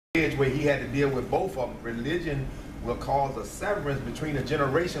stage where he had to deal with both of them. Religion will cause a severance between a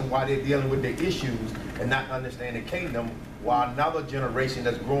generation while they're dealing with their issues and not understanding the kingdom, while another generation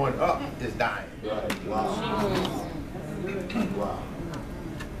that's growing up is dying. Right. Wow. Wow.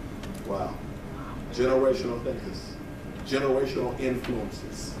 Wow. Generational thinkers. Generational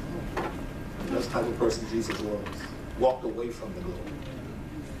influences. That's the type of person Jesus was. Walked away from the glory.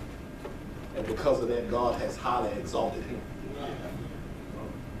 And because of that, God has highly exalted him.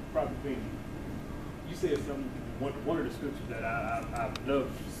 Prophet Veney, you said something, one of the scriptures that I love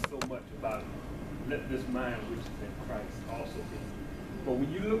so much about, let this mind which is in Christ also be. But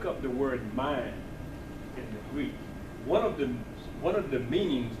when you look up the word mind in the Greek, one of the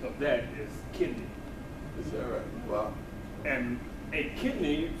meanings of that is kidney. Is that right? Wow. And a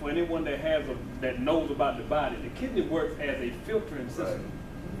kidney, for anyone that knows about the body, the kidney works as a filtering system.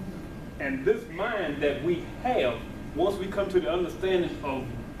 Right. And this mind that we have, once we come to the understanding of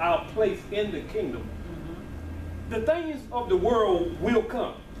our place in the kingdom, the things of the world will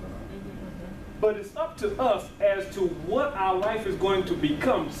come. But it's up to us as to what our life is going to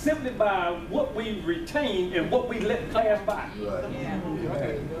become simply by what we retain and what we let pass by. Right. Yeah.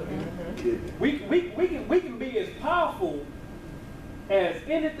 We can be as powerful as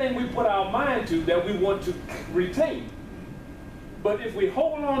anything we put our mind to that we want to retain. But if we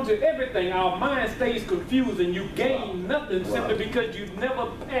hold on to everything, our mind stays confused and you gain nothing simply because you never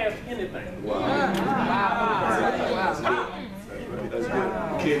passed anything. Wow. That's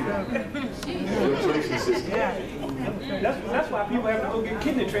good. Filtration system. That's why people have to go get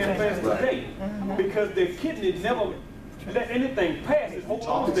kidney transplants today. Because their kidney never let anything pass. It holds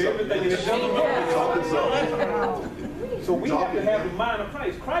on to everything and it doesn't work. So we have to have the mind of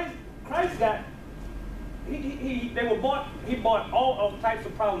Christ. Christ got, he brought all types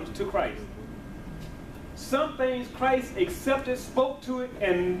of problems to Christ. Some things Christ accepted, spoke to it,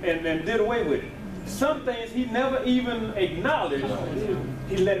 and did away with it. Some things he never even acknowledged,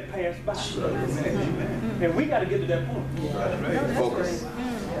 he let it pass by. And we got to get to that point. Focus.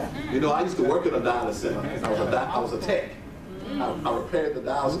 You know, I used to work at a dialysis center. I was a tech. I repaired the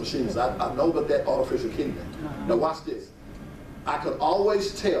dialysis machines. I know that artificial kidney. Now watch this. I could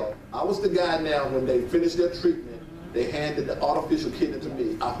always tell. I was the guy now when they finished their treatment, they handed the artificial kidney to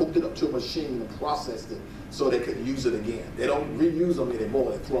me. I hooked it up to a machine and processed it so they could use it again. They don't reuse them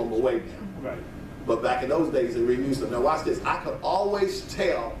anymore. They throw them away now. Right. But back in those days, they reused them. Now watch this. I could always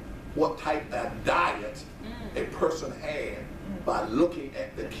tell what type of diet a person had by looking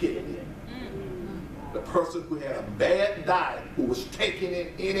at the kidney. The person who had a bad diet, who was taking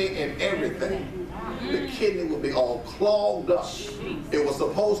in any and everything, the kidney would be all clogged up. It was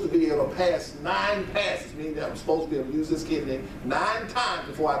supposed to be able to pass 9 passes, meaning that I'm supposed to be able to use this kidney 9 times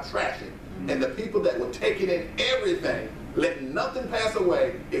before I trash it. And the people that were taking in everything, letting nothing pass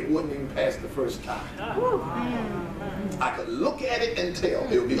away, it wouldn't even pass the first time. I could look at it and tell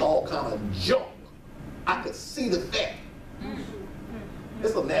it would be all kind of junk. I could see the fat.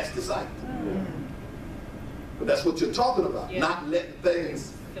 It's a nasty sight. But that's what you're talking about. Not letting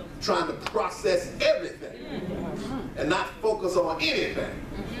things, trying to process everything and not focus on anything.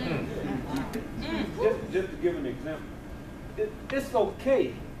 Just to give an example, it's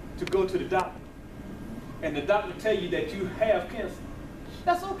okay to go to the doctor and the doctor tell you that you have cancer.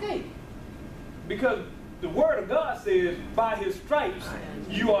 That's okay. Because the word of God says, by his stripes,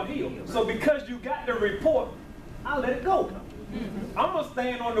 you are healed. So because you got the report, I'll let it go. I'm going to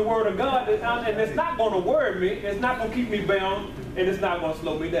stand on the word of God, and it's not going to worry me, it's not going to keep me bound, and it's not going to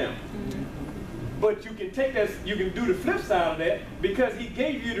slow me down. But you can take that, you can do the flip side of that, because he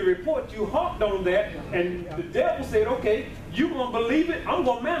gave you the report, you harped on that, and the devil said, okay, you're going to believe it, I'm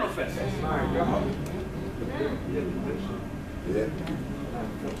going to manifest it. Yeah.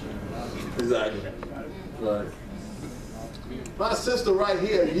 Exactly. Right. My sister right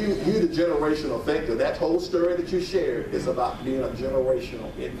here, you the generational thinker. That whole story that you shared is about being a generational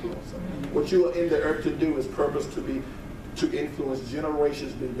influencer. What you are in the earth to do is purpose to influence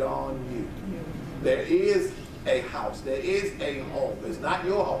generations beyond you. There is a house, there is a home. It's not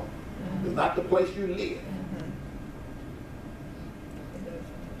your home. It's not the place you live.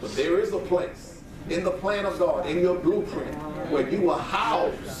 But there is a place in the plan of God, in your blueprint, where you will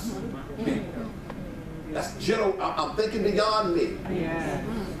house people. That's general. I'm thinking beyond me. Yeah.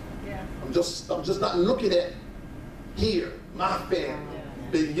 I'm just not looking at here, my family.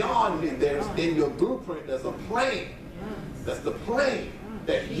 Beyond me, there's in your blueprint, there's a plan. That's the plan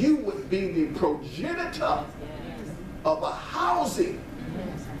that you would be the progenitor of a housing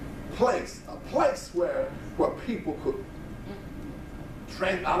place, a place where people could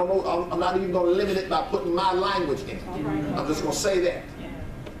I don't know, I'm not even going to limit it by putting my language in it. I'm just going to say that.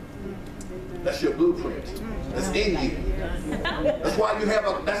 That's your blueprint. That's in you. That's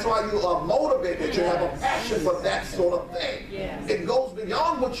why you are motivated. You have a passion for that sort of thing. It goes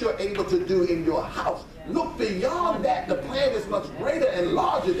beyond what you're able to do in your house. Look beyond that. The plan is much greater and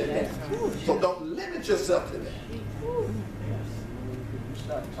larger than that. So don't limit yourself to that. When you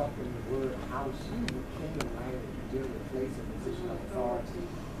start talking the word house in the kingdom language, you deal with place and position of authority.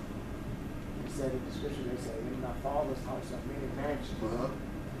 You said in the scripture, they say, in my father's house are many mansions. But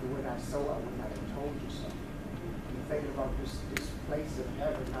when I so, I would not have told you so. You're thinking about this place of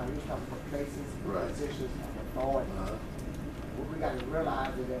heaven. Now, you're talking about places, positions of authority. What we got to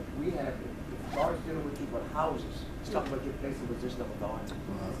realize is that we have, if God is dealing with you with houses, he's talking about your place and position of authority.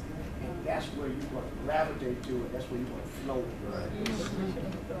 And that's where you're going to gravitate to, and that's where you're going to flow.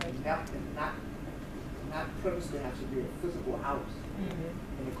 Not purposely has to be a physical house.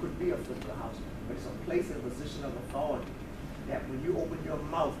 And it could be a physical house, but it's a place and position of authority that when you open your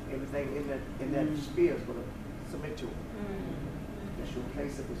mouth, everything in that sphere is going to submit to it. That's your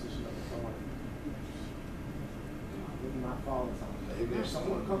place and position of authority. In my father's house. If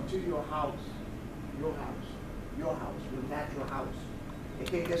someone comes to your house, your natural house, they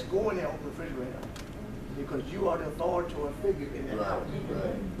can't just go in there and open the refrigerator because you are the authoritative figure in that house.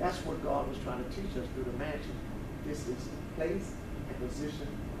 That's what God was trying to teach us through the mansion. This is place and position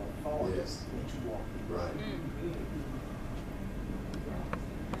of authority that you walk in.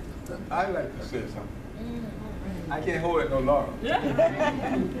 I'd like to say something. I can't hold it no longer.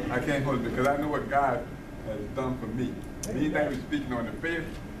 I can't hold it because I know what God has done for me. Anytime we're speaking on the faith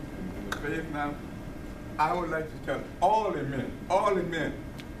now, I would like to tell all the men,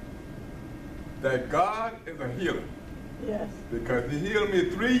 that God is a healer. Yes. Because he healed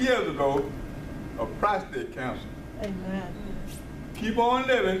me 3 years ago of prostate cancer. Amen. Keep on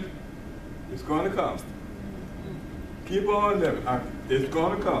living, it's going to come. Keep on living, it's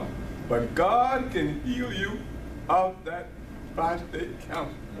going to come. But God can heal you of that prostate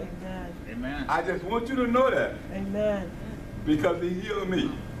cancer. Amen. Amen. I just want you to know that. Amen. Because he healed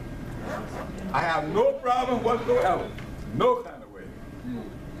me. I have no problem whatsoever. No kind of way.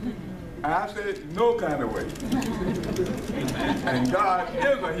 And I said no kind of way. And God is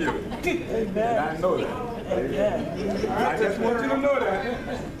a healer. Amen. And I know that. Amen. I just want you to know that.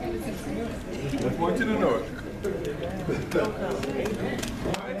 Just want you to know it.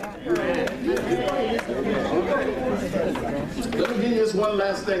 Let me give you this one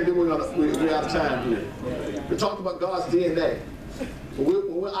last thing, then we're out of time here. We're talking about God's DNA.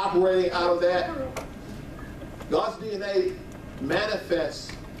 When we're operating out of that, God's DNA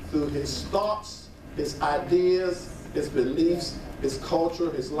manifests through his thoughts, his ideas, his beliefs, his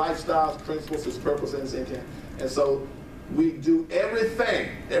culture, his lifestyles, principles, his purpose, and his intent. And so we do everything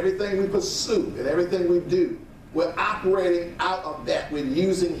we pursue and everything we do, we're operating out of that. We're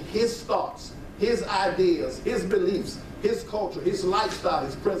using his thoughts, his ideas, his beliefs, his culture, his lifestyle,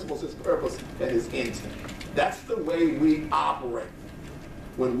 his principles, his purpose, and his intent. That's the way we operate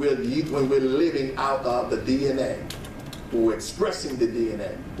when we're living out of the DNA, when we're expressing the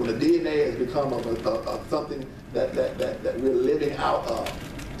DNA. When the DNA has become of something that we're living out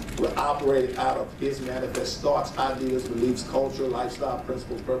of, we're operating out of his manifest thoughts, ideas, beliefs, culture, lifestyle,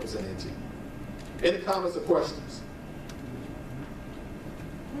 principles, purpose, and intent. Any comments or questions?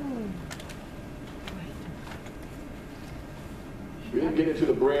 We didn't get into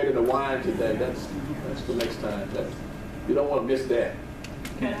the bread and the wine today. That's for next time. You don't want to miss that.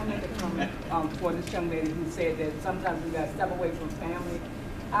 Can I make a comment for this young lady who said that sometimes we got to step away from family?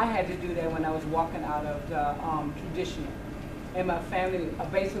 I had to do that when I was walking out of the traditional. And my family are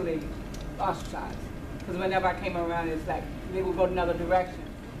basically ostracized. Because whenever I came around, it's like they would go another direction.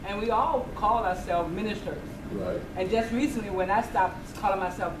 And we all call ourselves ministers. Right. And just recently, when I stopped calling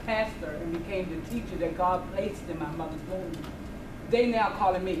myself pastor and became the teacher that God placed in my mother's womb, they now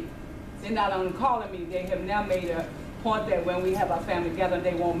calling me. They're not only calling me, they have now made a point that when we have our family together,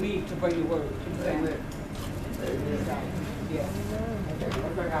 they want me to bring the word to the family. Amen. So, yeah.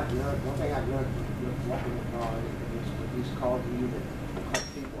 One thing I've learned walking with God is when he's called you to cut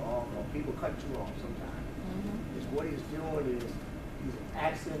people off, or people cut you off sometimes. Is what he's doing is he's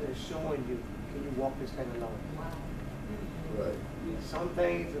asking and showing you, can you walk this thing alone? Wow. Right. Some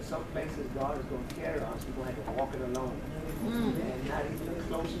things and some places God is going to carry us, we're going to have to walk it alone. And not even the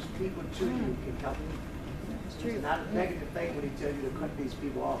closest people to you can help you. It's not a negative thing when he tells you to cut these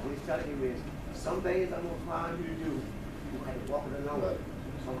people off. What he's telling you is, some things I'm going to find you to do, you're going to have to walk it alone. Right.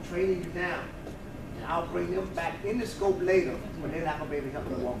 So I'm training you now. And I'll bring them back in the scope later when they're not going to be able to help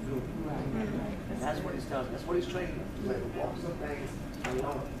you walk through it. And that's what he's telling you. That's what he's training you. He's going to walk some things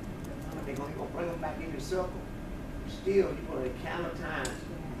alone. But he's going to bring them back in your circle. Still, you're going to encounter times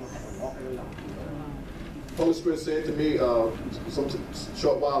you're going to have to walk it alone. Holy Spirit said to me some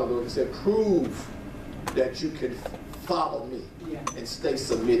short while ago, he said, prove that you can follow me and stay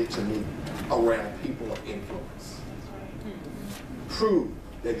submitted to me around people of influence. Prove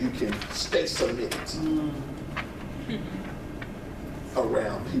that you can stay submitted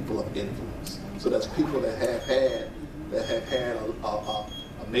around people of influence. So that's people that have had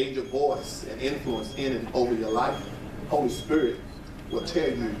a major voice and influence in and over your life. Holy Spirit will tell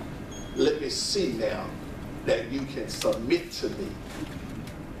you, let me see now that you can submit to me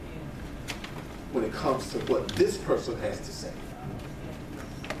when it comes to what this person has to say.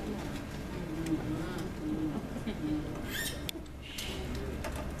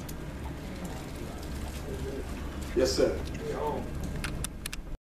 Yes, sir.